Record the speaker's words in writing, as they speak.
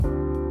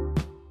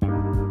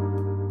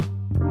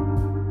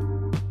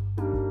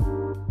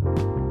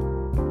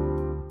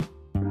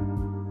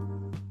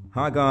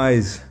Hi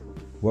guys,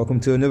 welcome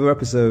to another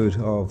episode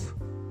of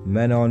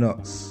Men Are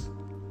Nuts,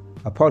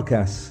 a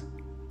podcast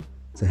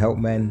to help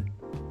men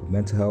with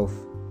mental health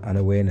and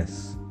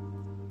awareness.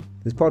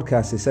 This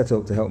podcast is set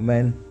up to help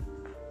men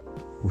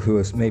who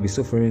are maybe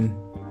suffering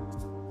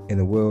in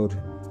the world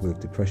with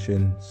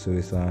depression,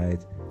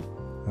 suicide,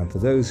 and for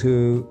those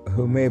who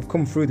may have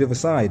come through the other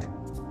side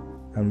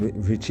and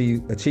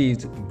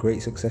achieved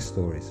great success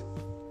stories.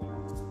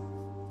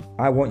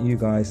 I want you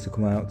guys to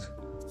come out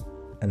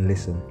and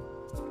listen,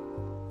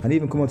 and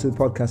even come onto the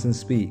podcast and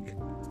speak.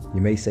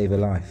 You may save a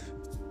life.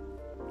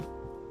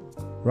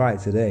 Right,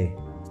 today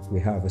we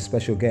have a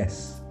special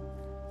guest.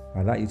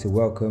 I'd like you to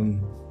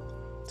welcome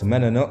to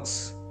Men Are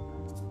Nuts,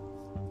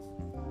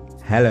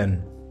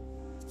 Helen.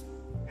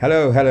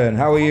 Hello, Helen.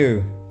 How are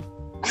you?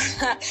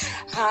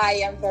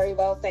 Hi, I'm very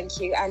well,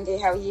 thank you. Andy,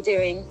 how are you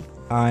doing?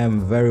 I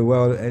am very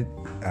well,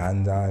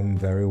 and I'm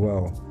very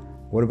well.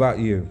 What about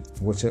you?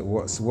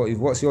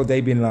 What's your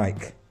day been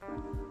like?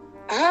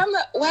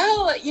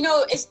 Well,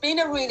 it's been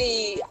a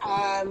really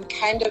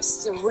kind of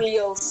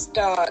surreal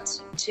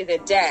start to the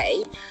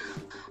day.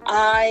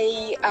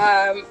 I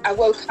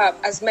woke up,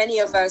 as many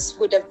of us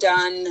would have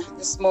done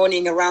this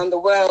morning around the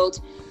world,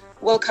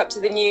 woke up to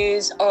the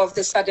news of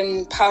the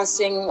sudden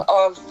passing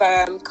of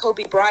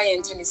Kobe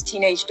Bryant and his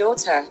teenage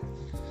daughter.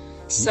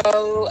 So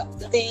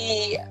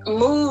the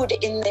mood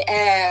in the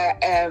air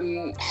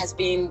has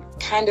been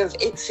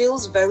it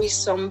feels very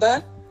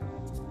somber.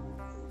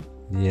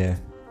 Yeah.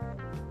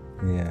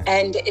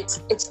 And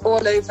it's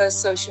all over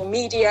social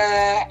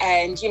media,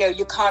 and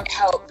you can't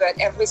help but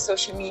every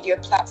social media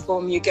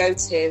platform you go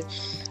to,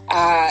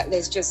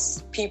 there's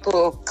just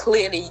people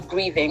clearly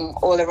grieving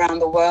all around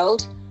the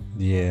world.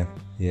 Yeah.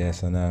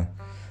 Yes, I know,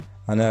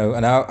 and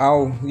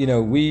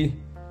we've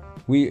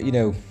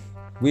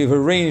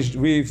rearranged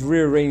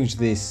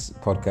this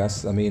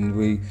podcast. I mean,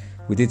 we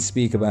did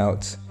speak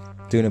about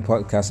doing a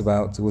podcast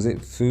about, was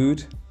it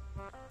food?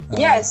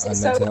 Yes.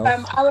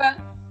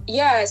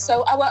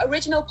 So our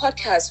original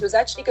podcast was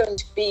actually going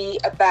to be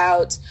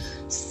about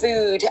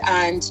food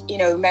and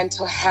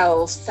mental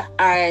health,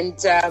 and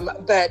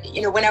but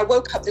when I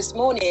woke up this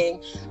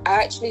morning,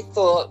 I actually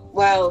thought,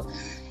 well,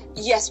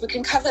 yes, we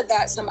can cover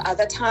that some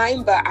other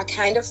time, but I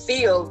kind of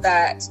feel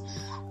that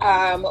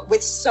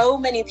with so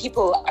many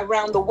people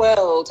around the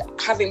world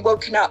having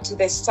woken up to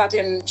this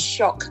sudden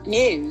shock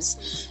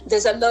news,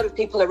 there's a lot of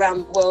people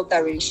around the world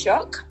that are in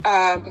shock.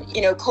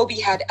 Kobe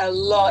had a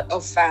lot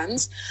of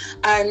fans,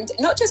 and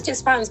not just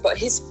his fans, but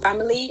his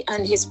family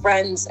and his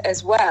friends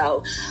as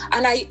well.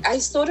 And I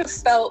sort of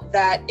felt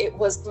that it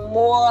was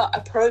more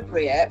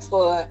appropriate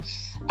for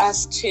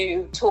us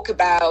to talk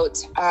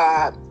about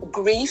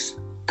grief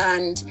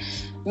and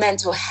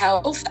mental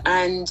health,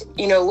 and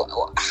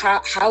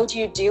how do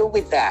you deal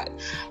with that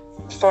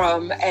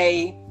from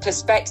a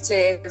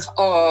perspective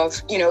of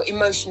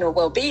emotional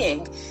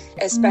well-being,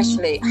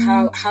 especially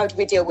how do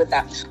we deal with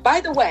that?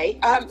 By the way,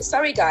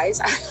 sorry guys,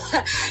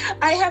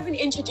 I haven't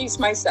introduced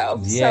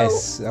myself.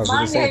 Yes, so I was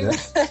going to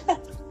say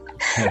that.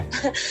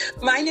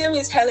 My name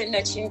is Helen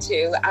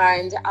Nachintu,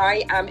 and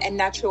I am a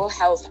natural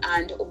health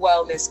and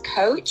wellness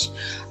coach.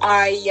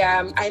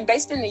 I'm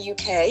based in the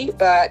UK,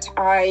 but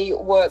I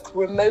work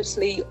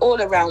remotely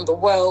all around the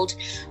world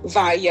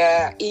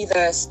via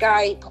either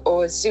Skype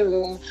or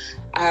Zoom.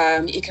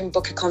 You can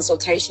book a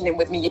consultation in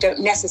with me. You don't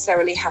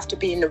necessarily have to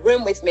be in the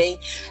room with me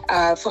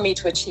for me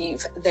to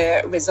achieve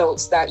the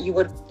results that you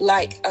would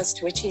like us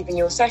to achieve in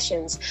your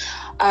sessions.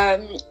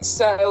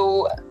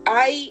 So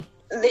I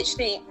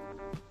literally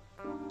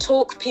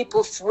talk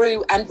people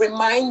through and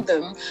remind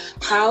them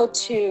how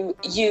to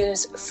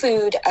use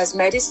food as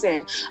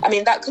medicine. I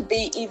mean, that could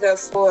be either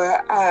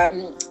for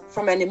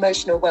from an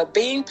emotional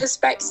well-being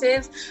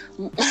perspective,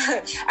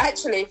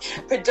 actually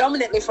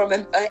predominantly from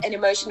an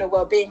emotional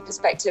well-being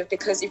perspective,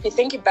 because if you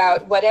think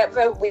about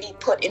whatever we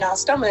put in our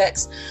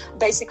stomachs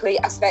basically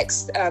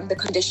affects the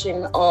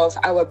condition of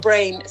our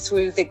brain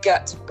through the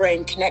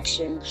gut-brain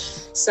connection.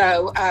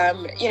 So,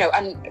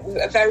 and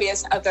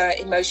various other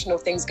emotional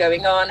things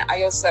going on.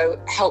 I also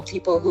help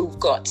people who've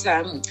got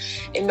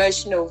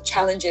emotional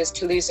challenges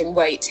to losing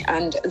weight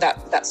and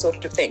that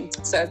sort of thing.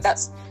 So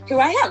that's who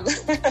I am.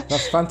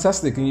 That's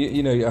fantastic, and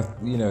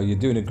you're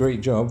doing a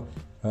great job,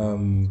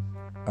 and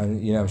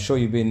I'm sure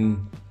you've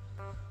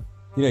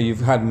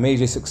had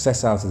major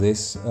success out of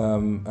this,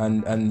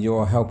 and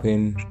you're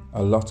helping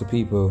a lot of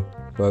people,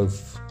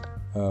 both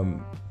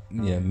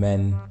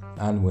men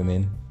and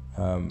women.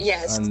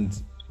 Yes.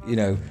 And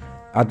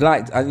I'd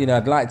like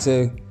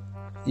to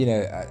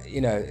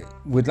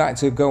we'd like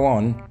to go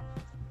on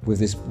with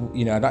this.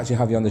 I'd like to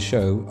have you on the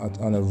show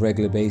on a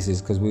regular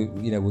basis, because we're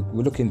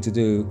looking to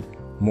do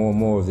more and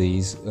more of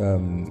these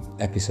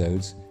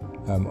episodes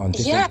on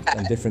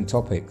different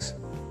topics.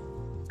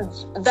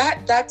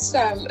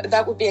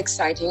 That would be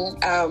exciting.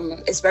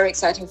 It's very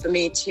exciting for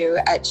me to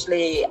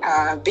actually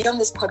be on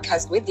this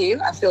podcast with you.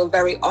 I feel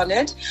very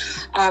honored.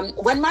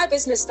 When my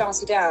business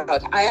started out,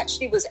 I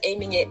actually was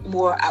aiming it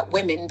more at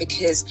women,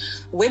 because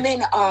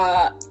women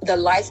are the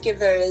life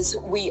givers.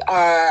 We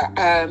are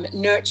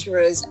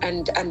nurturers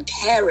and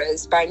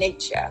carers by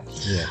nature.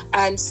 Yeah.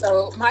 And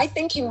so my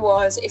thinking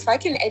was, if I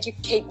can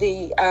educate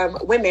the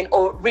women,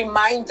 or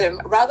remind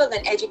them, rather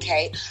than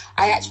educate,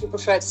 I actually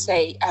prefer to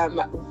say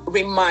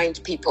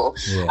remind people.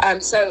 Yeah.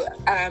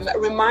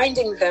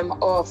 Reminding them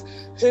of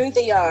who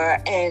they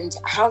are and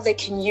how they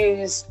can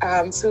use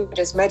food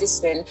as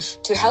medicine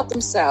to help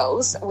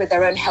themselves with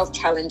their own health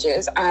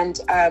challenges, and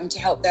to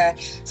help their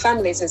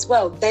families as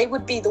well. They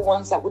would be the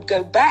ones that would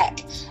go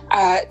back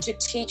to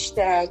teach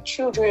their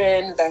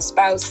children, their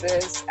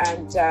spouses,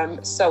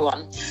 and so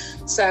on.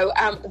 So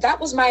that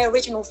was my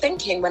original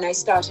thinking when I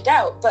started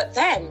out. But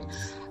then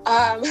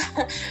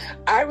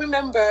I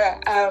remember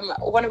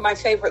one of my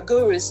favorite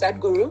gurus,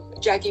 Sadhguru,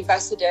 Jaggi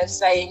Vasudeva,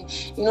 saying,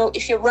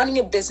 if you're running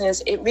a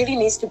business, it really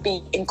needs to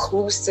be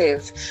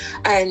inclusive.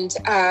 And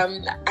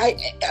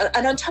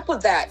on top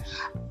of that,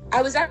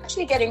 I was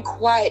actually getting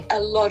quite a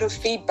lot of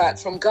feedback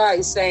from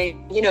guys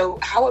saying,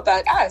 how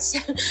about us?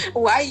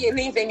 Why are you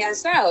leaving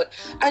us out?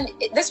 And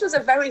this was a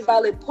very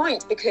valid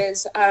point,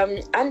 because,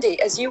 Andy,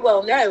 as you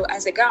well know,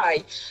 as a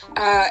guy,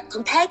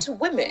 compared to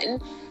women,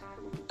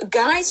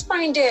 guys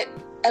find it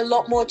a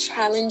lot more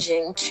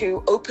challenging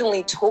to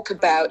openly talk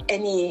about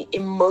any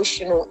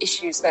emotional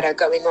issues that are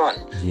going on.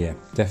 Yeah,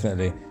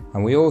 definitely.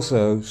 And we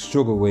also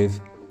struggle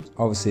with,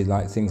 obviously,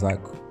 like things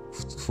like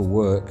for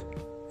work,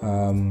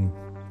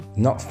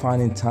 not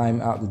finding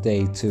time out the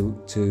day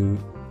to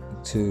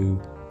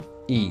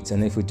eat.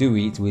 And if we do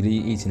eat, we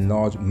eat in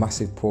large,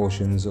 massive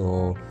portions,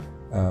 or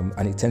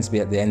and it tends to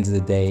be at the end of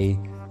the day,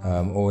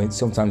 or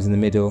sometimes in the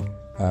middle.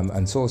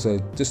 And it's also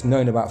just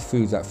knowing about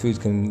foods, that foods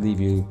can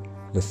leave you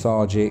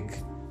lethargic.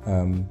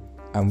 And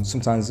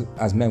sometimes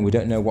as men, we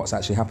don't know what's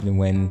actually happening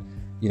when,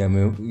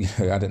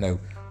 I don't know,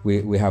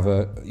 we have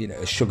a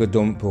sugar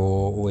dump,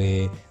 or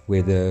where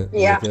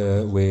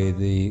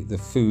the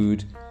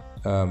food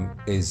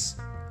is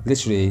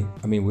literally,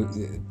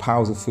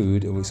 piles of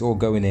food, it's all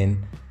going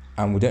in,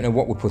 and we don't know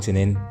what we're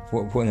putting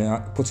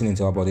putting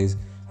into our bodies.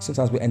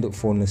 Sometimes we end up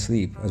falling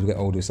asleep. As we get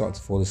older, we start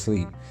to fall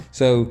asleep.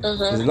 So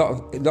there's a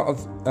lot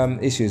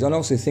of issues, and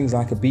also things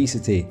like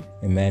obesity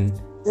in men.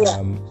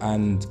 Yeah.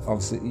 And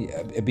obviously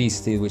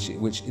obesity,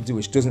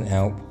 which doesn't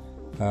help,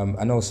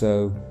 and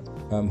also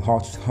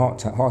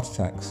heart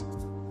attacks,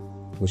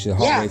 which is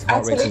heart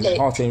attacks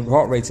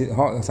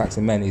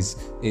in men is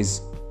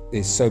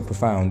so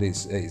profound.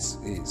 It's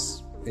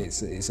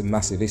a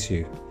massive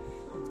issue.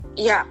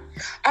 Yeah,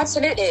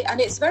 absolutely.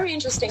 And it's very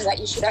interesting that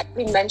you should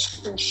actually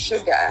mention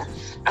sugar.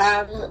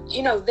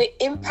 The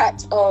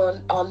impact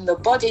on the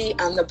body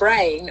and the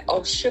brain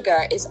of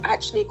sugar is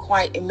actually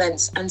quite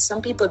immense. And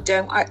some people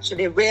don't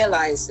actually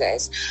realize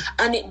this.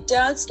 And it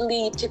does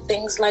lead to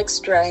things like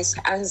stress,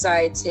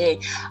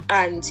 anxiety,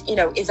 and,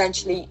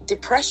 eventually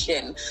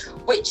depression,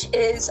 which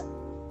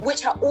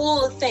are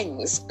all the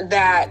things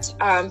that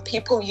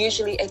people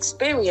usually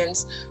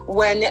experience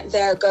when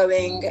they're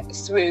going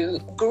through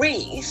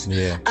grief.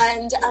 Yeah.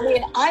 And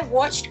I've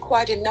watched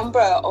quite a number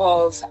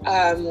of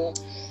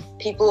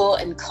people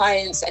and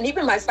clients, and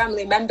even my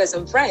family members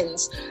and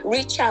friends,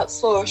 reach out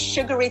for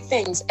sugary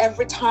things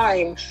every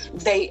time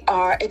they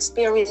are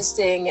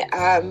experiencing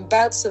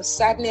bouts of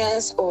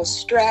sadness or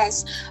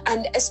stress,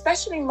 and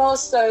especially more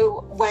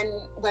so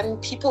when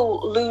people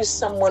lose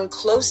someone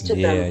close to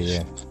them.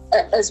 Yeah.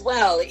 As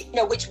well,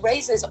 which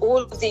raises all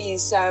of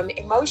these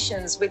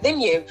emotions within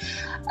you.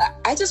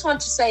 I just want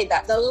to say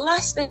that the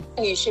last thing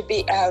you should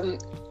be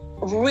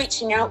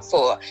reaching out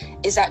for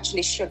is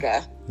actually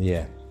sugar.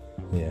 Yeah.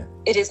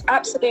 It is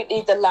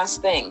absolutely the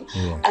last thing.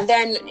 Yeah. And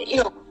then,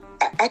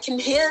 I can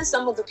hear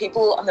some of the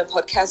people on the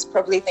podcast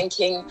probably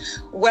thinking,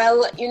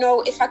 well,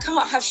 if I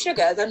can't have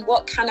sugar, then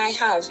what can I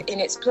have in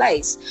its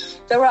place?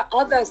 There are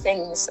other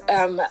things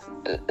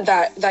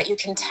that you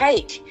can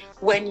take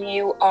when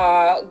you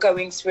are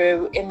going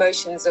through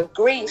emotions of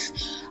grief.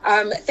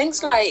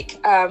 Things like,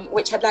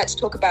 which I'd like to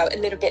talk about a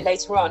little bit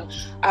later on,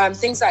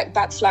 things like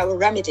Bach flower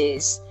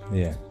remedies.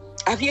 Yeah.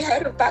 Have you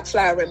heard of Bach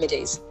flower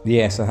remedies?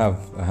 Yes, I have.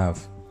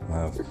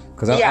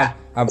 Because I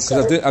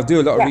do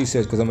a lot of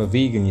research, because I'm a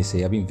vegan, you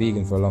see. I've been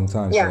vegan for a long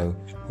time. Yeah. So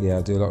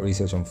I do a lot of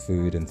research on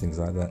food and things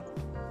like that.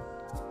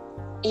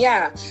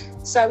 Yeah.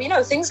 So,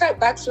 things like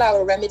Bach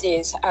flower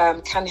remedies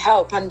can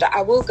help. And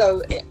I will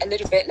go a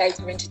little bit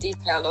later into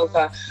detail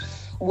over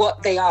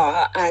what they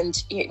are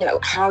and,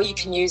 how you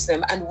can use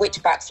them, and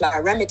which Bach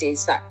flower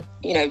remedies that,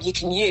 you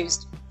can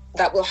use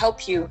that will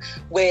help you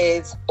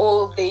with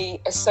all the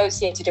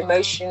associated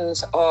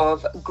emotions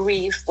of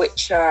grief,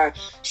 which are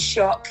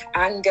shock,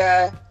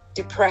 anger,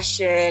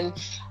 depression,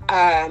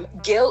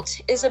 guilt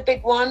is a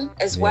big one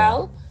as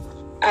well,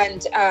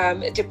 and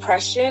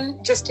depression,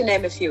 just to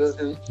name a few of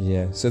them.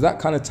 Yeah, so that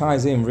kind of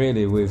ties in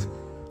really with,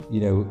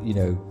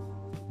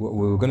 what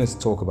we were going to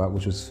talk about,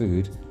 which was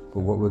food. But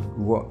what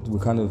we're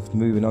kind of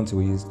moving on to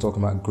is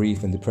talking about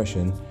grief and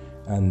depression,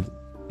 and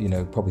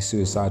probably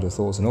suicidal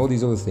thoughts and all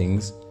these other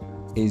things.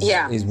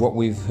 Is what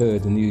we've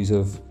heard the news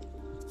of.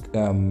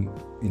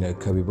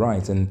 Kobe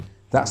Bryant, and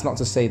that's not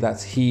to say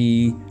that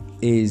he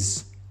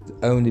is the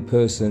only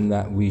person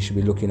that we should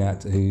be looking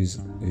at who's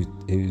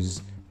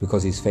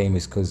because he's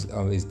famous because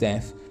of his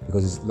death,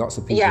 because there's lots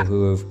of people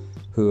who have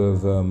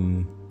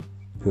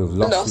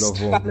lost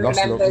loved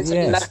ones.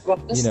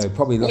 Yes,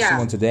 probably lost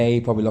someone today,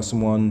 probably lost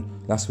someone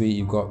last week.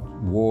 You've got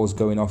wars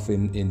going off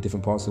in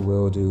different parts of the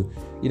world.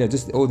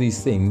 Just all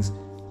these things.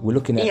 We're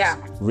looking at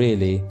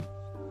really,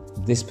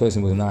 this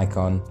person was an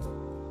icon,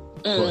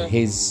 but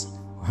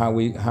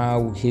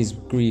how his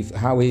grief,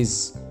 how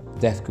his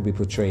death could be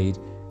portrayed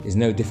is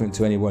no different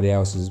to anybody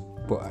else's,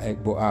 but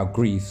our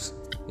griefs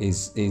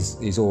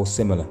is all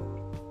similar.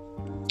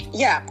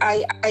 Yeah,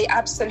 I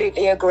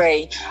absolutely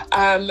agree.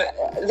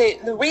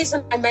 The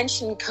reason I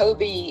mentioned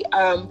Kobe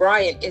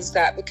Bryant is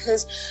that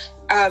because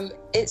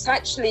it's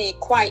actually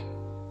quite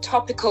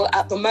topical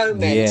at the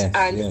moment,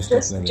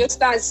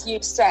 just as you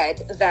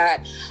said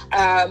that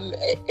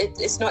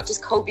it's not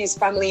just Kobe's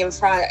family and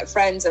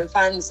friends and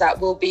fans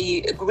that will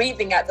be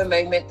grieving at the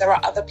moment. There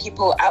are other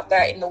people out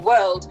there in the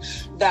world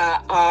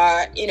that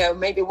are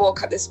maybe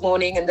woke up this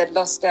morning and they'd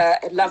lost a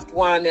loved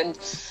one, and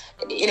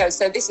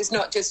so this is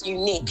not just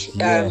unique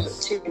to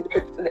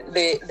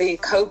the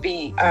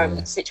Kobe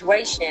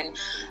situation,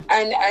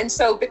 and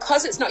so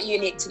because it's not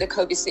unique to the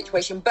Kobe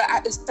situation, but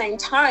at the same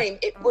time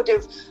it would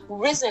have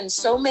risen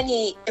so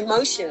many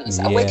emotions,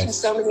 awakened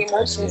so many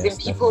emotions in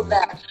people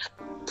that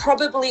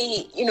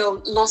probably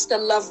lost a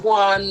loved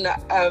one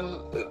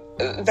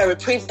very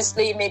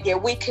previously, maybe a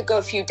week ago,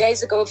 a few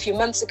days ago, a few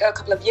months ago, a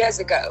couple of years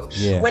ago.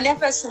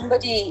 Whenever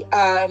somebody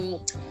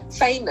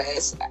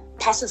famous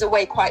passes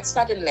away quite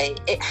suddenly,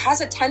 it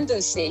has a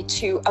tendency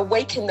to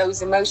awaken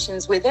those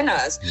emotions within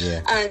us.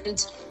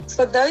 And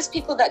for those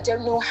people that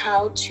don't know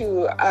how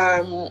to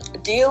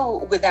deal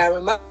with their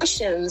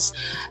emotions,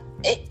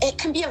 it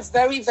can be a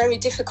very, very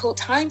difficult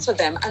time for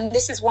them. And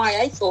this is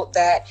why I thought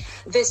that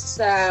this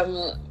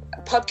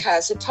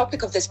podcast, the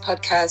topic of this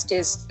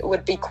podcast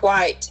would be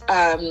quite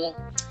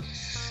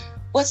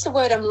what's the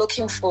word I'm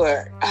looking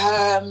for?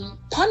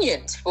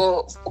 Poignant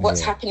for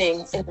what's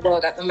happening in the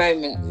world at the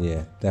moment.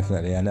 Yeah,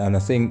 definitely. And I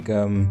think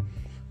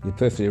you're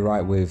perfectly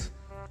right with,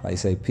 like you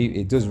say,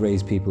 it does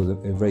raise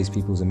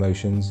people's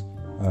emotions,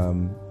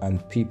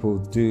 and people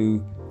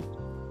do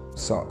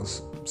start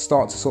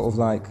to sort of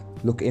like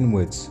look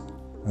inwards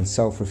and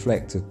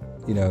self-reflect.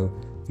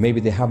 Maybe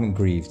they haven't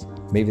grieved.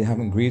 Maybe they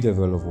haven't grieved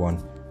over a loved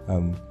one.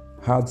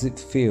 How does it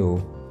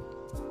feel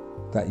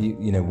that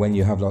when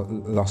you have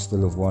lost a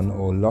loved one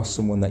or lost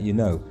someone that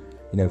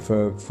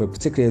for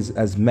particularly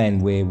as men,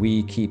 where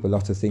we keep a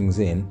lot of things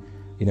in.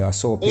 I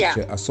saw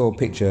a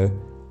picture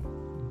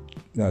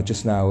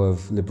just now of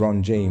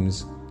LeBron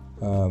James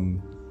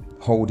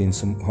holding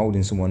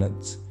someone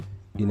at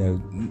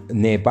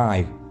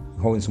nearby,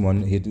 holding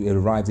someone. He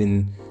arrived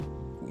in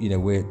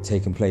where it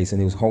taken place,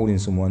 and he was holding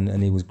someone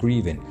and he was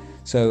grieving.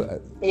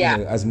 So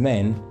as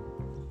men,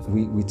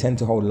 we tend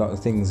to hold a lot of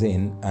things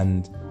in,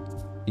 and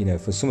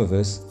for some of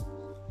us,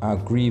 our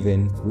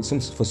grieving,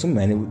 for some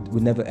men, we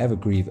never ever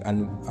grieve,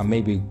 and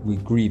maybe we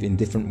grieve in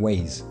different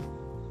ways.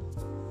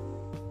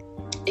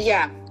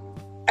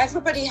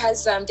 Everybody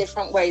has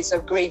different ways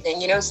of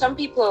grieving. Some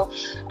people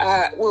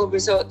will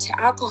resort to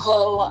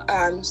alcohol.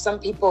 Some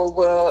people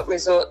will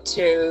resort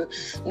to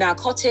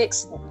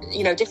narcotics,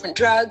 different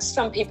drugs.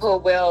 Some people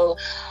will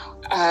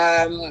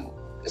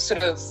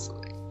sort of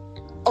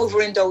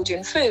overindulge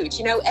in food.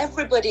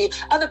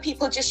 Other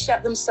people just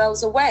shut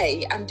themselves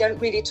away and don't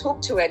really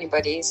talk to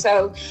anybody.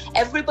 So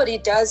everybody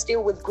does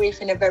deal with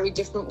grief in a very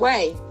different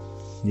way.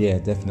 Yeah,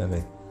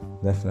 definitely.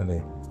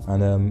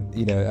 And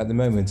at the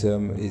moment,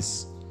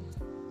 it's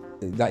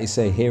like you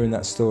say, hearing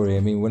that story. I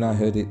mean, when I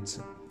heard it,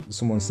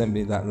 someone sent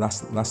me that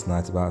last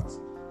night about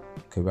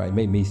Kobe. It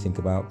made me think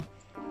about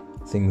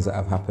things that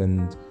have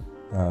happened,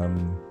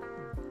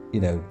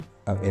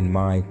 in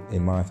my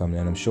family,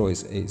 and I'm sure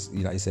it's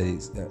like you said,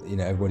 it's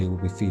everybody will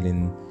be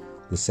feeling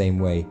the same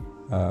way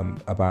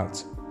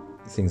about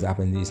things that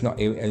happened.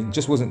 It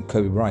just wasn't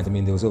Kobe Bryant. I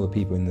mean, there was other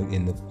people in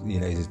the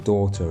his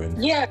daughter and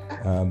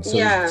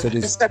so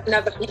there's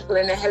other people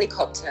in a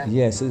helicopter.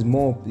 So there's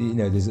more.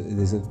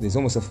 There's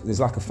almost there's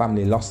like a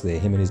family lost there.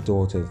 Him and his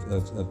daughter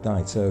have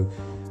died. So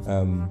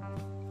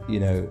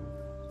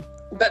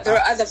But there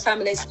are other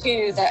families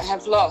too that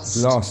have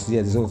lost.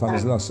 There's other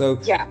families lost. So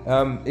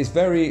it's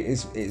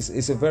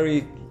a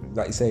very,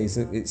 like you say,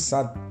 it's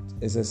sad.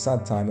 It's a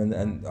sad time,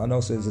 and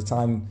also it's a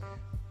time.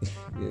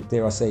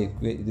 Dare I say,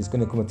 there's going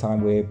to come a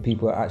time where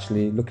people are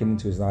actually looking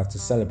into his life to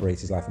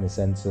celebrate his life in the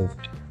sense of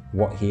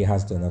what he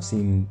has done. I've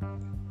seen,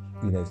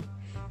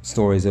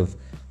 stories of,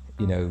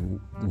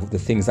 the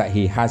things that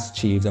he has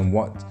achieved and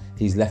what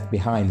he's left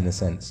behind in a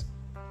sense.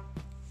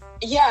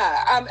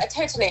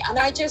 Totally. And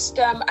I do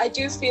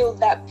feel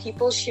that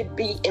people should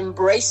be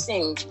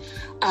embracing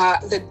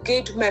the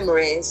good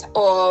memories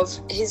of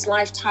his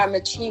lifetime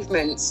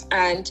achievements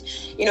and,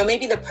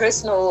 maybe the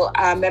personal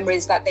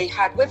memories that they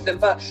had with them.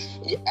 But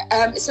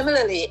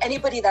similarly,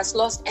 anybody that's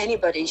lost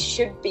anybody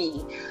should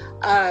be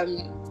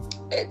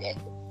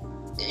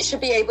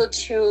able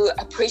to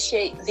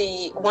appreciate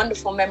the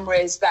wonderful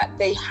memories that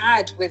they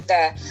had with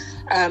their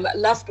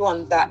loved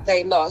one that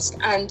they lost.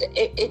 And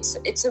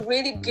it's a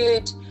really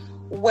good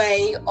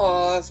way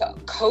of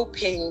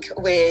coping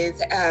with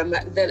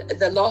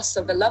the loss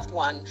of a loved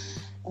one.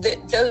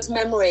 Those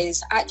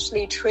memories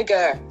actually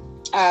trigger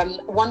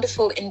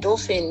wonderful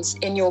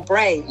endorphins in your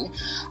brain,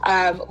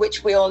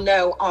 which we all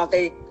know are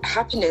the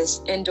happiness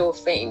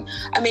endorphin.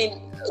 I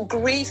mean,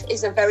 grief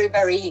is a very,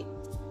 very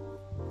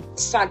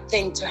sad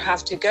thing to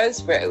have to go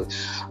through,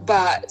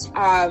 but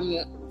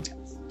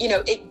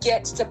it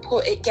gets to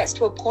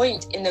a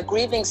point in the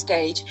grieving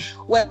stage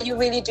where you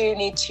really do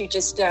need to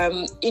just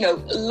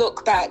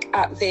look back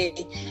at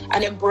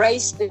and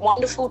embrace the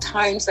wonderful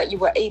times that you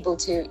were able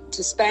to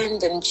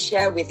spend and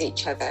share with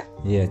each other.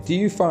 Yeah. Do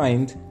you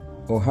find,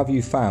 or have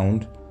you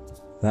found,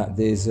 that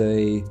there's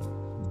a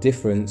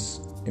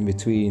difference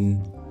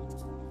between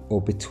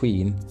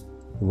the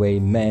way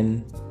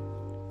men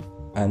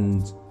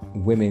and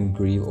women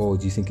grieve, or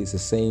do you think it's the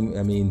same?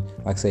 I mean,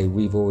 like I say,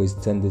 we've always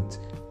tended,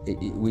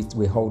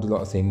 we hold a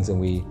lot of things and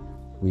we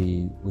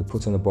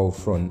put on a bold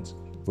front.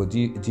 But do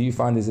you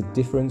find there's a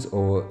difference,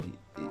 or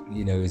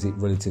is it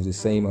relatively the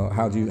same, or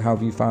how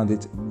have you found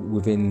it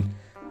within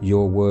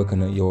your work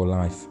and your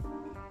life?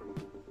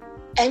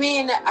 I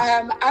mean,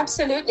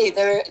 absolutely.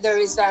 There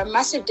is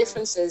massive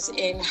differences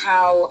in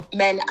how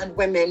men and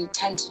women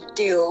tend to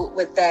deal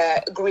with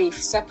their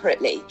grief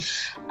separately.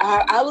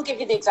 I will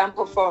give you the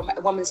example from a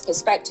woman's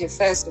perspective,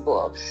 first of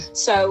all.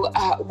 So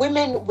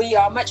women, we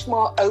are much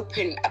more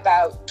open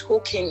about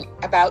talking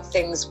about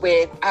things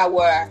with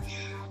our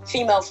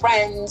female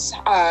friends,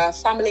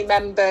 family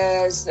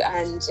members,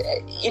 and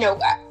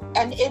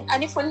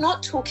and if we're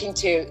not talking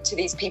to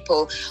these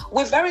people,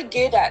 we're very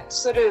good at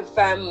sort of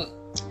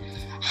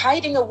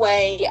hiding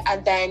away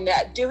and then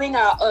doing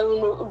our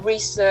own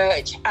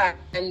research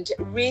and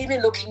really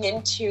looking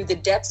into the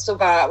depths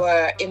of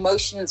our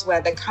emotions,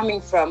 where they're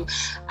coming from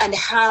and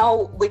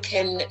how we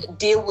can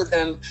deal with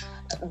them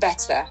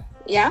better.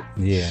 Yeah.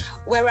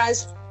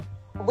 Whereas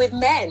with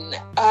men,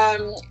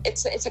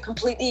 it's a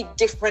completely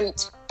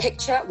different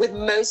picture. With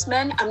most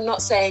men, I'm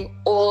not saying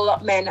all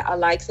men are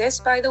like this,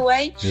 by the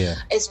way.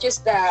 It's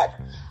just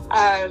that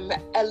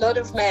a lot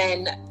of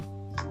men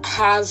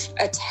have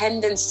a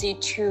tendency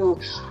to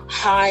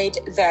hide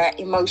their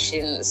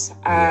emotions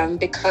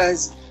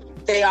because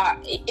they are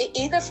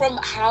either from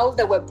how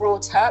they were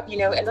brought up.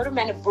 A lot of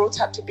men are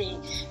brought up to be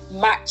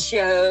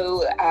macho,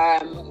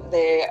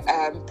 the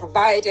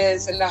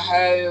providers in the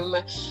home.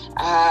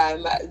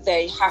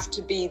 They have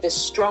to be the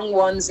strong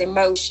ones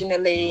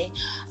emotionally.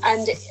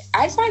 And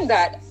I find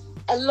that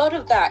a lot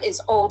of that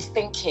is old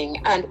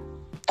thinking, and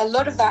a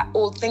lot of that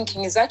old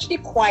thinking is actually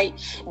quite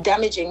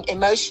damaging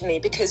emotionally,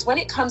 because when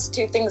it comes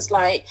to things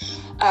like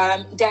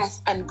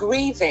death and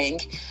grieving,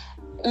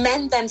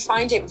 men then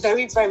find it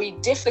very, very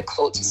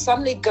difficult to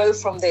suddenly go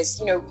from this,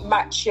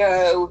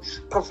 macho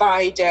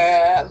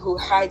provider who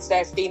hides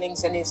their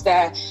feelings and is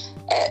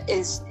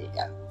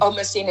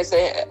almost seen as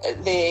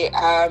the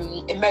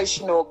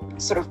emotional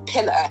sort of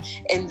pillar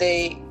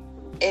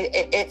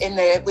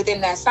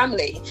within their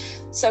family.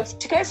 So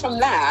to go from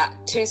that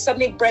to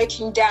suddenly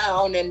breaking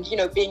down and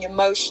being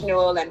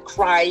emotional and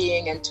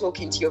crying and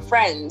talking to your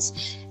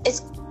friends,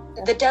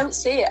 they don't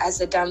see it as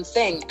a done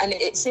thing, and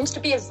it seems to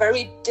be a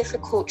very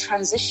difficult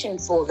transition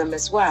for them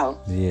as well.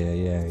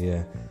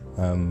 Yeah.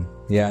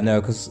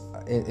 No, because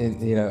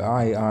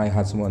I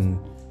had someone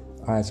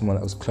that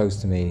was close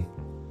to me,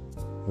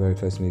 very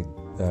close to me,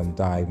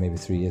 died maybe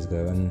 3 years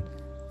ago, and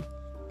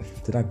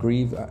did I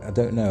grieve? I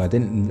don't know. I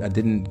didn't.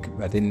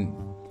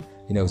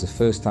 It was the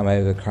first time I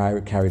ever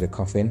carried a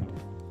coffin.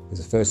 It was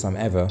the first time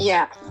ever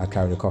I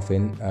carried a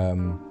coffin.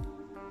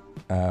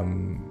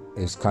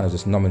 It was kind of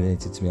just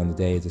nominated to me on the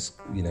day, just,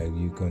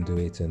 you go and do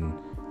it, and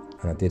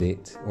I did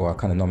it. Or I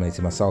kind of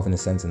nominated myself in a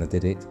sense, and I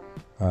did it.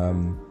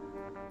 And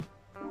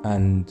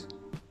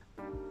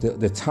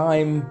the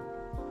time,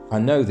 I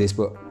know this,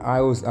 but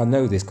I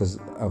know this because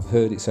I've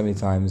heard it so many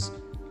times,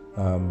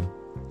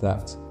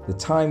 that the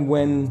time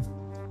when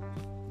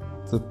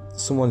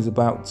someone is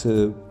about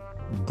to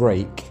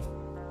break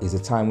is the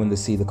time when they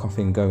see the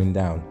coffin going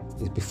down.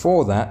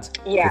 Before that,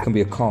 there can be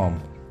a calm.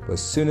 But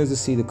as soon as they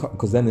see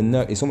because then they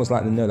know, it's almost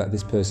like they know that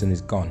this person is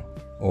gone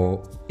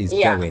or is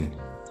going.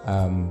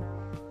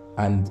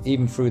 And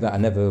even through that, I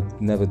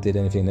never did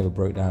anything, never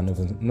broke down,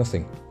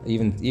 nothing.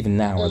 Even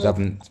now, I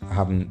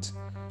haven't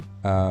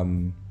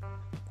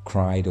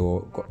cried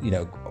or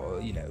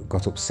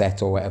got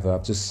upset or whatever.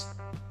 I've just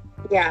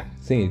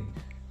thinking,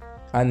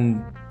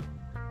 and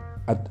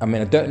I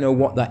mean, I don't know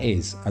what that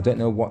is. I don't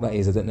know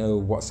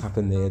what's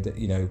happened there.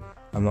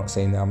 I'm not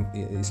saying that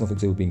it's nothing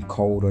to do with being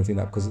cold or anything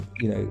like that, because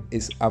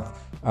it's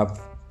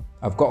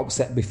I've got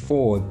upset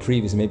before,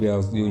 previously. Maybe I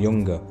was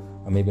younger,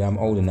 or maybe I'm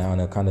older now,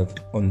 and I kind of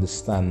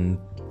understand.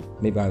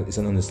 Maybe it's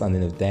an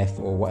understanding of death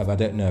or whatever. I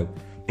don't know,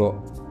 but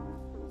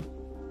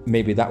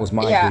maybe that was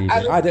my grieving.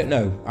 I don't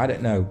know.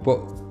 But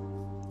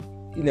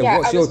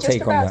what's your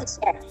take on that?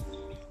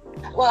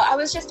 Well, I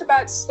was just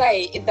about to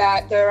say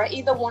that there are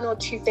either one or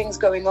two things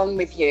going on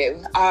with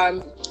you.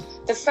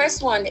 The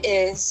first one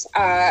is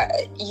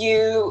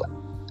you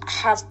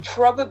have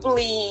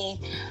probably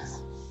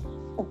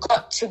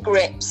got to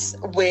grips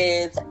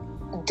with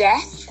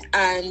death,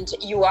 and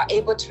you are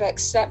able to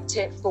accept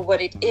it for what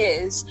it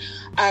is,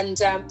 and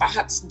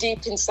perhaps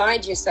deep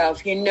inside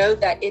yourself you know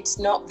that it's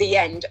not the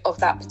end of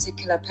that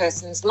particular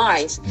person's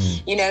life.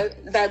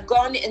 They're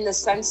gone in the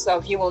sense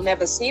of you will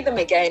never see them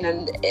again,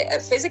 and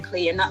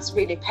physically, and that's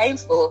really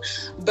painful,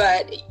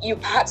 but you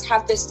perhaps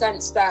have this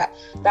sense that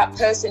that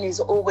person is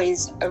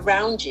always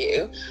around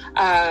you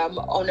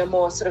on a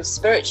more sort of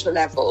spiritual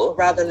level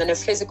rather than a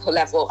physical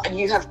level, and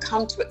you have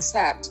come to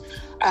accept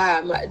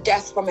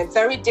death from a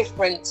very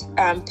different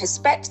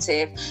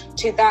perspective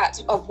to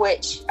that of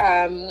which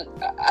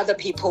other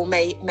people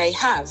may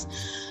have.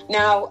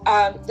 Now,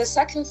 the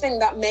second thing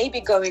that may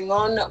be going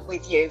on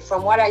with you,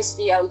 from what I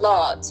see a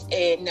lot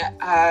in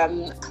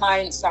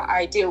clients that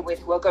I deal with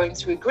who are going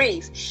through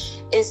grief,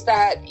 is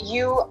that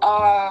you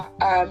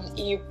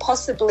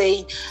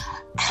possibly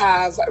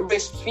have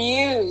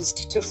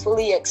refused to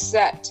fully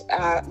accept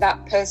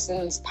that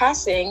person's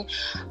passing,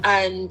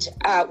 and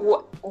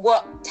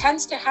what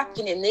tends to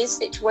happen in these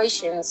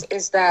situations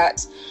is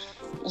that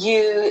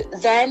you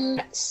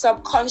then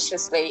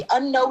subconsciously,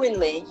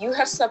 unknowingly, you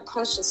have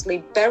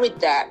subconsciously buried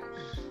that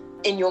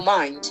in your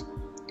mind.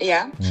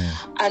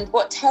 And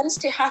what tends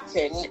to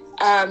happen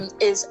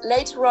is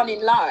later on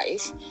in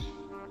life,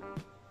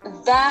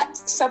 that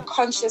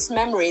subconscious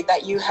memory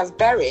that you have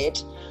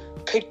buried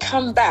could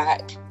come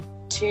back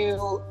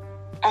to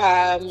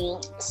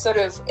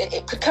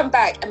it could come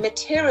back and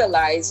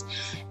materialize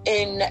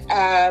in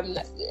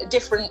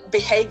different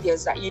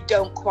behaviors that you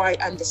don't quite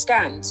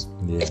understand,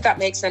 if that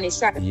makes any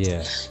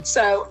sense.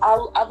 So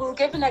I will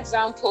give an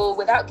example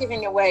without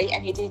giving away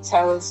any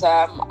details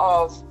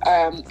of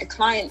a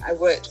client I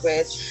worked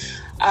with.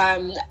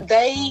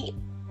 They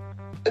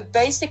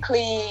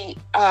basically,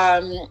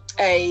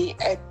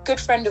 a good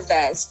friend of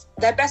theirs,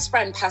 their best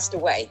friend passed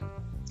away.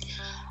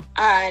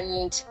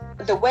 And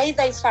the way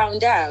they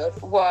found out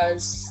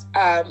was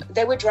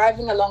they were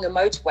driving along a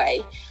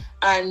motorway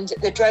and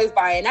they drove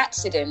by an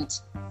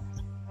accident,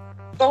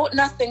 thought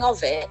nothing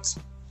of it.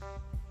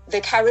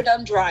 They carried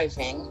on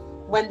driving.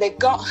 When they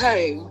got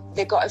home,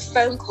 they got a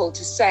phone call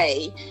to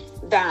say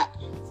that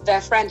their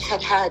best friend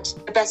had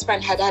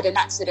had an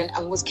accident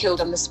and was killed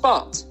on the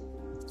spot.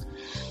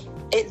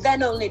 It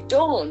then only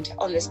dawned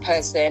on this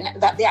person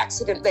that the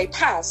accident they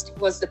passed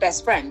was the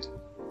best friend.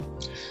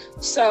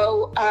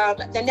 So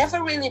they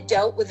never really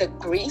dealt with the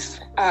grief,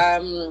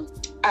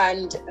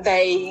 and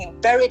they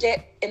buried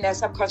it in their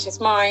subconscious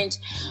mind.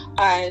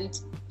 And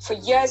for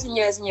years and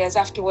years and years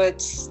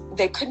afterwards,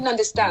 they couldn't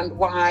understand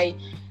why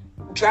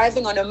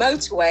driving on a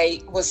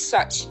motorway was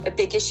such a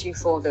big issue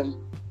for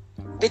them.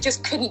 They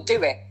just couldn't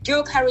do it.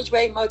 Dual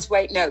carriageway,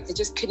 motorway, no, they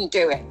just couldn't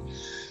do it.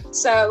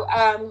 So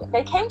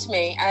they came to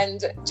me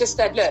and just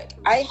said, look,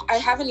 I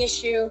have an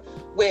issue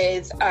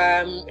with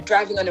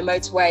driving on a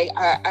motorway.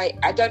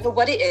 I don't know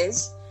what it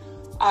is,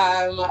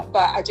 but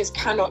I just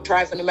cannot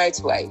drive on a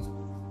motorway.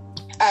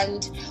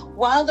 And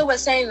while they were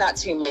saying that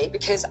to me,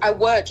 because I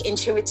work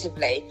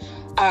intuitively,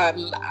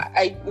 I'm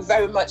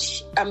very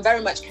much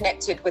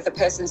connected with a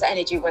person's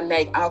energy when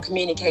they are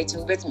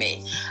communicating with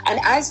me. And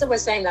as they were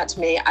saying that to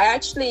me, I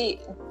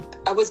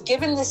was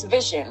given this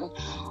vision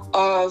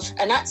of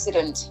an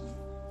accident,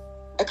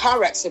 a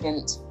car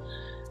accident.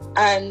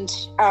 And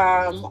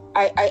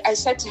I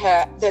said to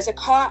her, there's a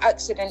car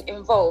accident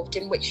involved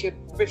in which you're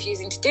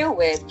refusing to deal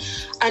with.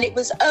 And it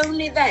was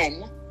only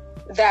then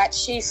that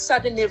she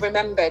suddenly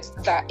remembered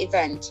that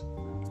event.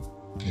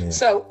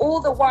 So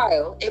all the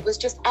while, it was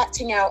just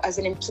acting out as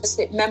an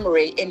implicit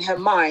memory in her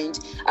mind.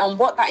 And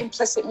what that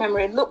implicit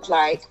memory looked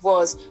like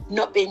was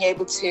not being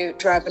able to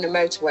drive on a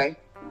motorway.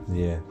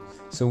 Yeah.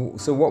 So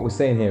what we're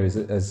saying here is,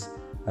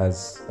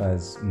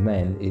 as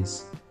men,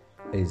 is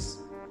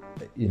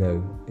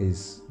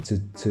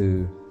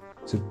to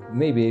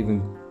maybe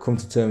even come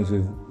to terms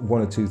with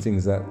one or two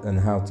things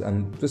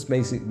and just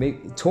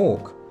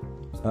talk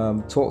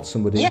to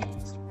somebody. Yeah.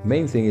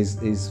 Main thing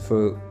is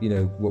for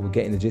what we're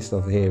getting the gist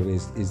of here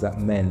is that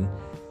men,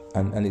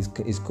 and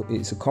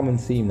it's a common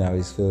theme now,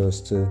 is for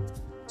us to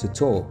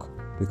talk,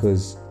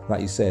 because like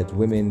you said,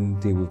 women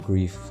deal with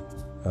grief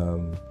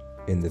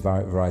in the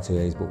variety of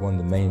ways, but one of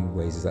the main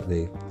ways is that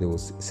they will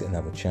sit and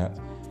have a chat,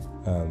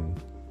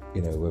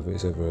 whether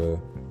it's over a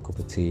cup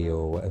of tea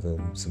or whatever,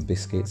 some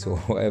biscuits or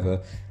whatever,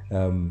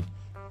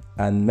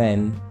 and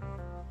men,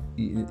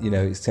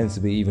 it tends to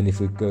be, even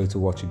if we go to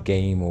watch a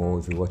game, or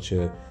if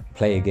we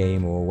play a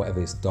game, or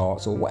whatever, it's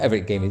darts or whatever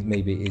game is,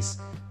 maybe it's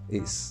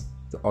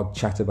the odd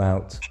chat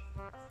about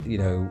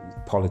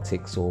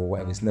politics or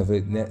whatever. It's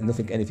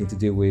anything to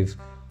do with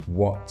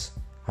what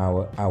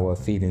how our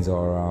feelings are,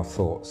 or our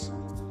thoughts.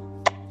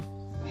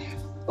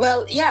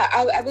 Well, yeah,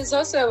 I was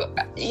also,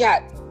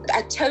 I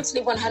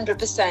totally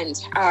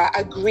 100%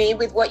 agree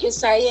with what you're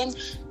saying.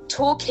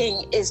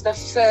 Talking is the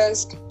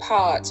first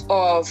part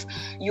of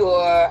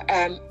your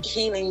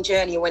healing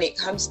journey when it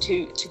comes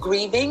to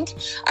grieving,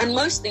 and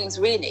most things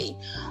really.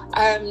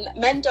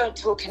 Men don't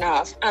talk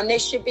enough, and they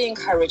should be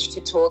encouraged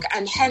to talk,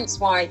 and hence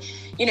why,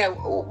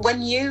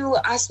 when you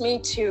asked me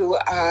to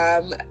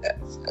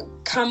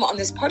come on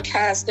this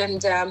podcast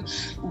and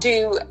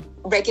do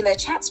regular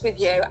chats with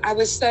you, I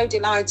was so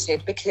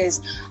delighted,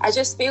 because I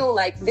just feel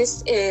like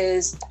this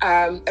is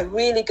a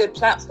really good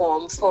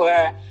platform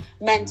for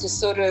men to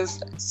sort of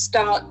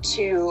start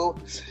to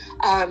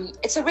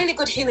it's a really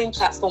good healing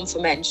platform for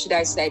men, should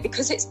I say,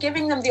 because it's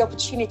giving them the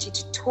opportunity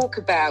to talk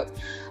about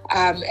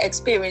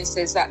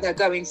experiences that they're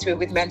going through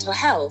with mental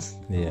health.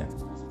 Yeah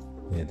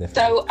definitely.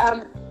 So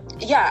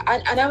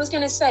and I was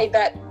going to say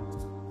that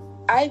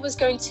I was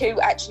going to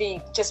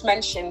actually just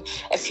mention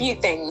a few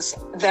things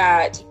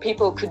that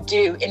people could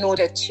do in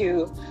order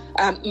to,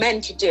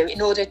 men could do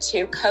in order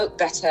to cope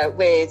better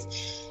with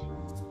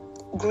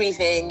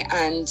grieving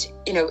and,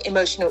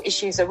 emotional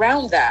issues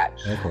around that.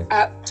 Okay.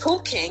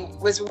 Talking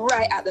was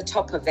right at the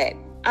top of it,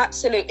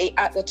 absolutely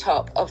at the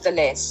top of the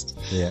list.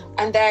 Yeah.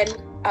 And then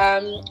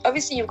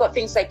obviously you've got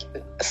things like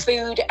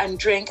food and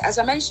drink. As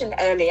I mentioned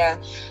earlier,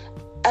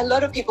 a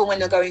lot of people, when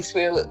they're going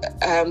through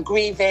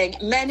grieving,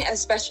 men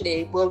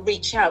especially, will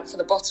reach out for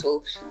the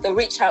bottle. They'll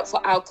reach out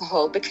for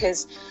alcohol,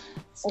 because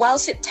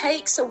whilst it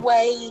takes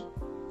away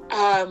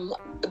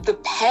the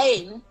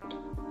pain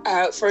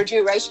for a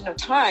duration of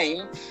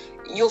time,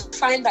 you'll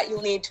find that you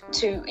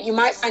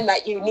might find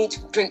that you need to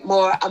drink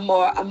more and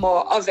more and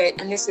more of it.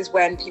 And this is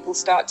when people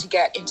start to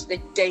get into the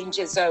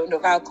danger zone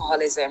of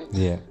alcoholism.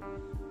 Yeah.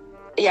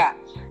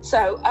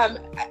 So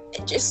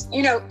just,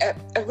 a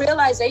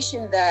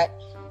realization that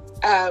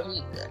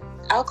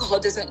alcohol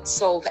doesn't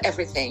solve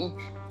everything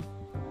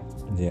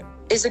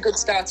is a good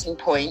starting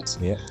point.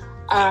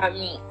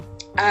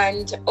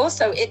 And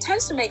also it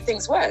tends to make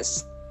things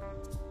worse.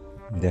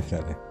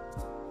 Definitely.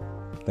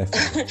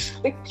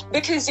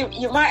 Because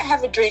you might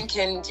have a drink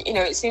and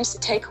it seems to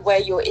take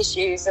away your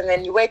issues, and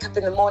then you wake up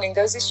in the morning,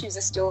 those issues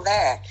are still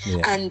there.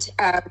 And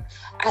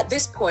at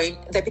this point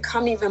they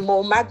become even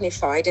more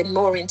magnified and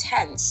more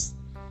intense.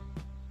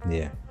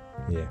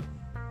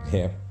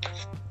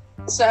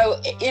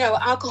 So,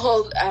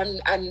 alcohol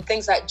and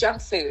things like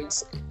junk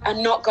foods are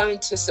not going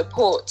to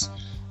support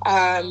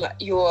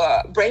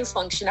your brain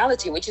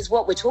functionality, which is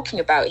what we're talking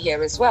about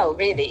here as well,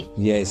 really.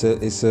 Yeah,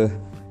 it's a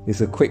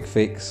quick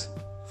fix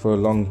for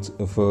what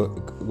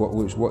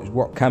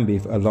can be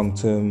a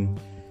long-term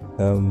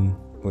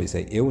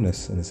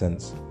illness in a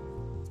sense.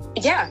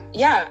 Yeah,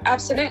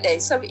 absolutely.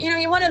 So,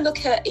 you want to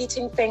look at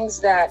eating things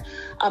that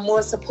are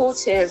more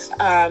supportive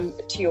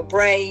to your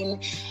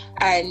brain.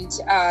 And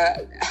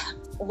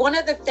one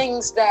of the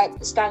things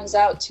that stands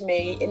out to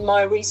me in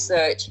my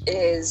research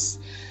is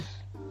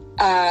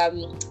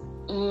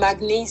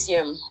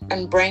magnesium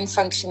and brain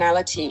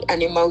functionality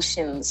and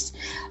emotions.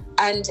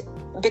 And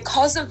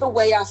because of the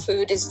way our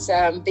food is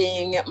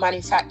being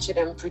manufactured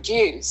and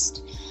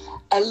produced,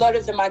 a lot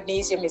of the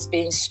magnesium is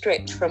being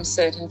stripped from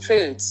certain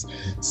foods.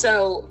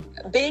 So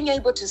being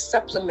able to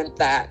supplement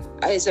that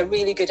is a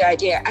really good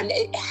idea. And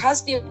it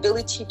has the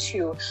ability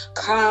to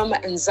calm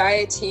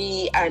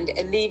anxiety and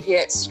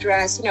alleviate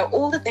stress,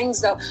 all of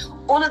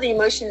the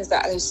emotions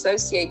that are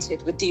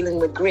associated with dealing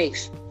with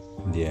grief.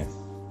 Yeah.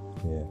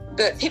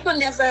 But people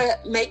never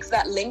make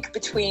that link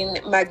between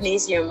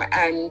magnesium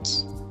and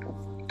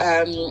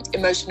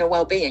emotional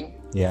well-being.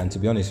 Yeah, and to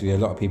be honest with you, a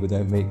lot of people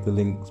don't make the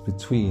links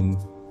between,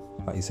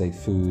 like you say,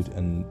 food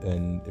and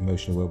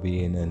emotional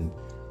well-being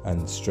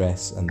and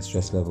stress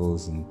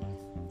levels, and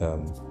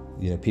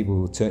people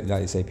will turn,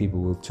 like you say, people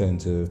will turn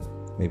to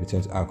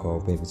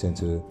alcohol, maybe turn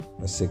to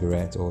a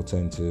cigarette, or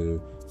turn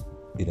to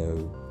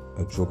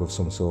a drug of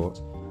some sort,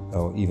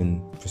 or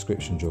even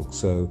prescription drugs.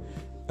 So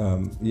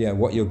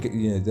what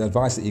the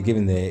advice that you're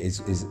giving there is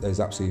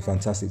absolutely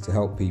fantastic to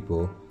help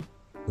people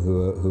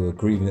who are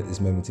grieving at this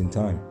moment in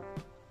time.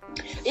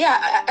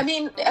 Yeah, I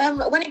mean,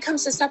 when it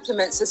comes to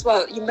supplements as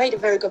well, you made a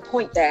very good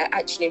point there,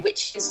 actually,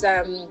 which is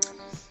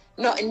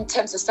not in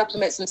terms of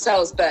supplements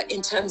themselves, but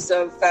in terms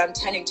of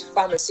turning to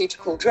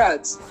pharmaceutical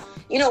drugs.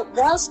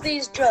 Whilst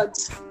these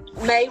drugs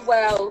may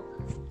well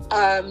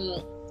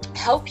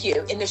help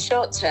you in the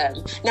short term.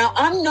 Now,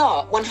 I'm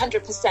not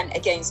 100%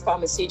 against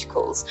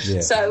pharmaceuticals.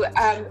 Yeah. So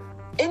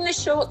in the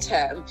short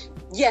term,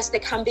 yes, they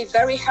can be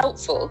very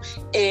helpful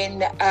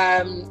in,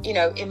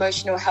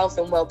 emotional health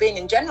and well-being,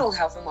 and general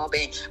health and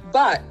well-being.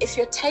 But if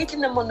you're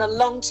taking them on the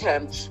long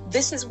term,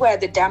 this is where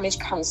the damage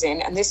comes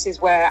in, and this is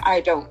where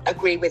I don't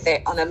agree with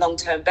it on a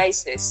long-term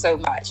basis so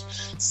much.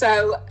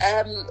 So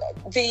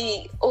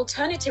the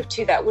alternative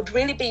to that would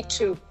really be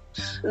to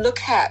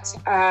look at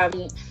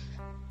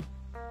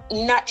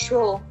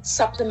natural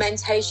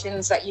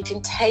supplementations that you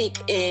can take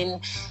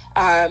in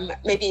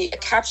maybe a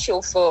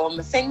capsule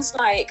form. Things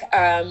like,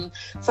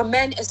 for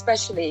men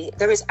especially,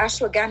 there is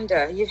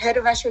ashwagandha. You've heard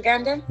of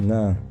ashwagandha?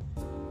 No.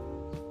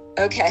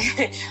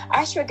 Okay,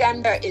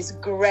 ashwagandha is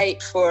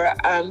great for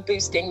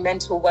boosting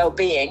mental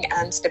well-being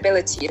and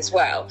stability as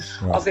well,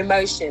 right, of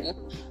emotion.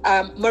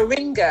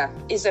 Moringa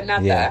is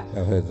another. Yeah,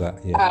 I've heard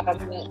that.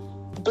 Yeah.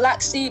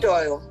 Black seed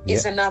oil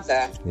is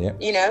another. Yeah.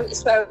 You know,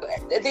 so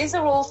these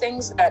are all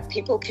things that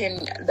people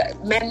that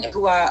men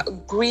who are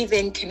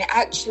grieving can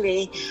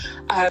actually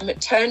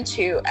turn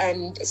to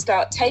and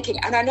start taking.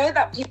 And I know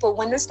that people,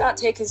 when they start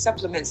taking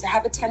supplements, they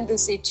have a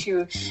tendency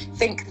to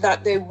think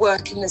that they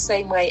work in the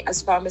same way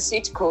as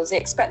pharmaceuticals. They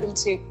expect them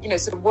to, you know,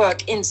 sort of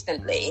work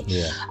instantly.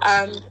 Yeah.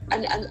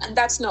 And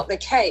that's not the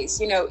case.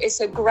 You know,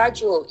 it's a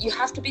gradual. You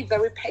have to be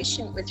very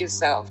patient with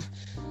yourself.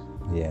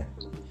 Yeah.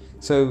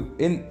 So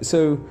in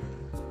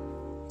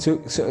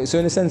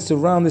a sense, to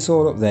round this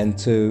all up, then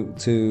to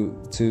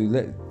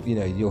let you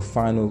know your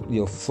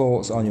final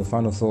thoughts on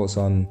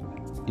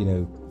you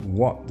know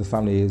what the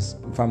families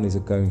are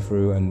going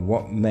through and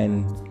what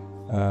men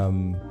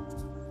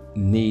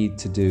need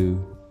to do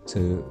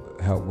to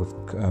help with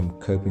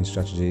coping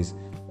strategies,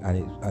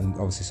 and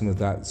obviously some of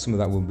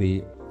that will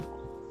be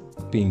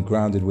being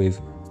grounded with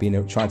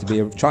trying to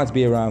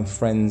be around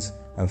friends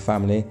and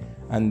family.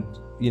 And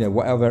you know,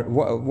 what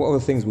other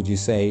things would you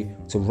say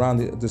to round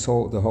the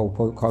whole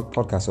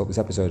podcast up, this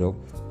episode up?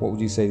 What would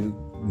you say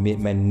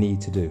men need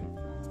to do?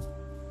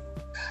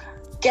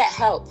 Get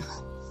help.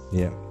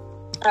 Yeah.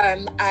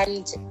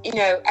 And you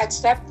know,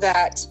 accept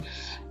that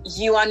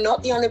you are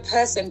not the only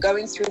person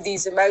going through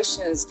these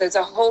emotions. There's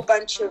a whole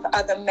bunch of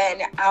other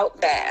men out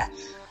there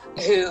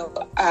who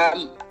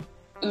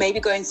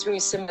maybe going through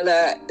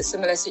similar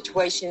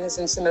situations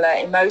and similar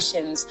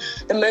emotions.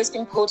 The most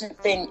important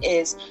thing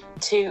is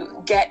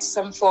to get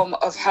some form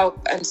of help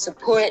and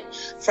support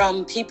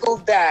from people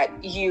that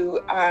you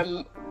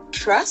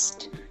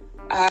trust,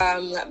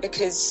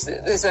 because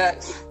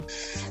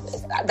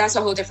that's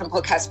a whole different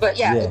podcast. But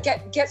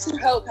get some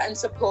help and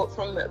support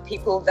from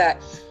people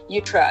that you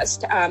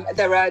trust.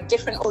 There are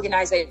different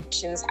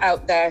organizations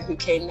out there who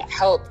can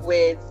help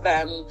with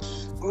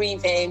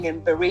grieving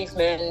and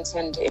bereavement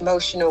and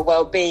emotional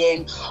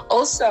well-being.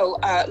 Also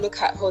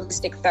look at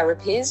holistic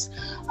therapies.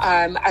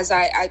 As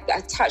I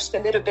touched a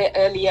little bit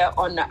earlier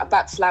on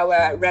back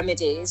flower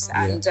remedies,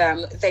 and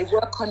they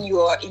work on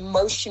your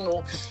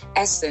emotional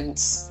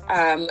essence.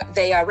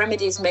 They are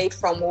remedies made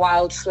from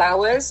wild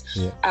flowers.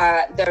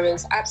 There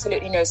is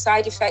absolutely no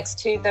side effects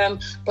to them,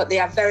 but they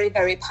are very,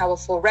 very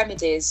powerful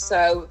remedies.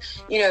 So,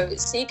 you know,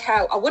 seek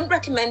out, I wouldn't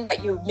recommend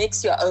that you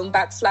mix your own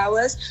back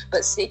flowers,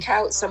 but seek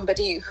out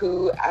somebody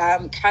who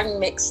can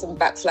mix some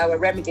back flower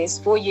remedies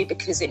for you,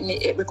 because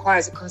it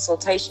requires a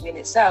consultation in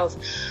itself.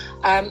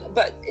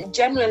 But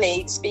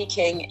generally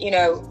speaking, you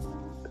know,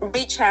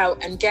 reach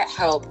out and get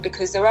help,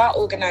 because there are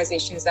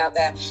organizations out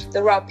there,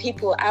 there are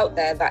people out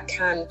there that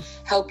can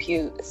help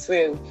you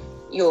through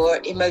your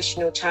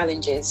emotional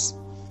challenges.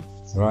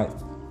 Right.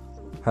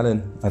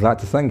 Helen, I'd like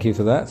to thank you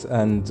for that,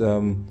 and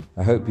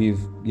I hope I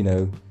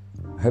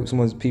hope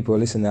people are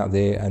listening out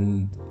there,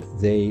 and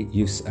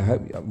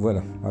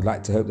I'd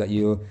like to hope that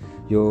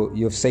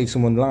you've saved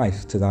someone's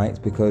life tonight,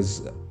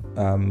 because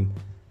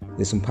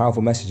there's some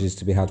powerful messages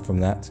to be had from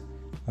that,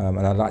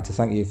 and I'd like to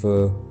thank you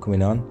for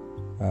coming on.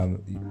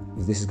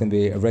 This is going to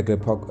be a regular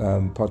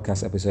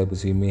podcast episode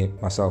between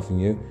myself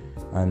and you,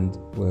 and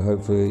we'll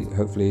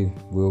hopefully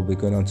we'll be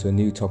going on to a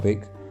new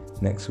topic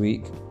next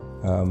week.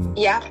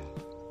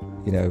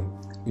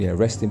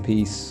 Rest in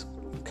peace,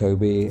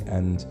 Kobe,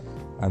 and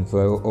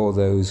for all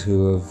those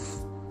who have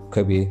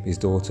Kobe, his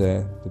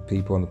daughter, the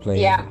people on the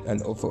plane,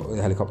 and for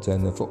the helicopter,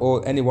 and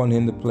for anyone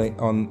in the plane,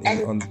 on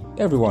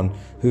everyone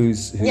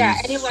who's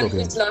anyone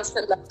struggling. Who's lost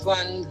a loved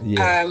one.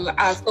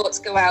 Our thoughts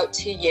go out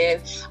to you.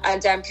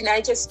 And can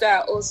I just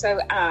also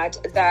add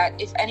that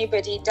if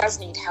anybody does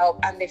need help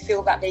and they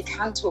feel that they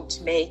can talk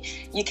to me,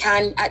 you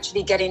can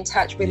actually get in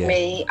touch with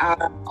me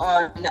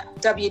on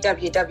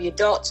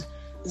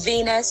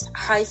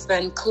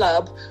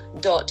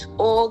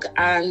www.venus-club.org,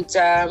 and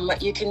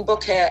you can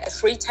book a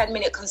free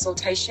 10-minute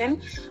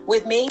consultation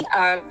with me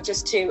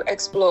just to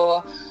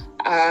explore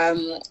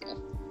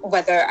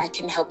whether I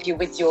can help you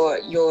with your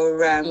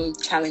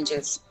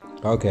challenges.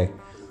 Okay.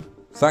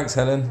 Thanks,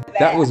 Helen.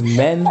 That was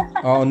Men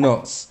Are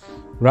Nuts.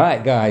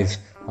 Right, guys.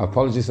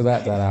 Apologies for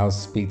that, Dan. I'll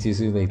speak to you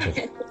soon later.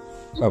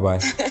 Bye-bye.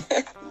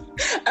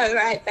 All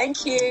right.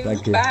 Thank you.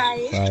 Thank you.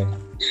 Bye. Bye.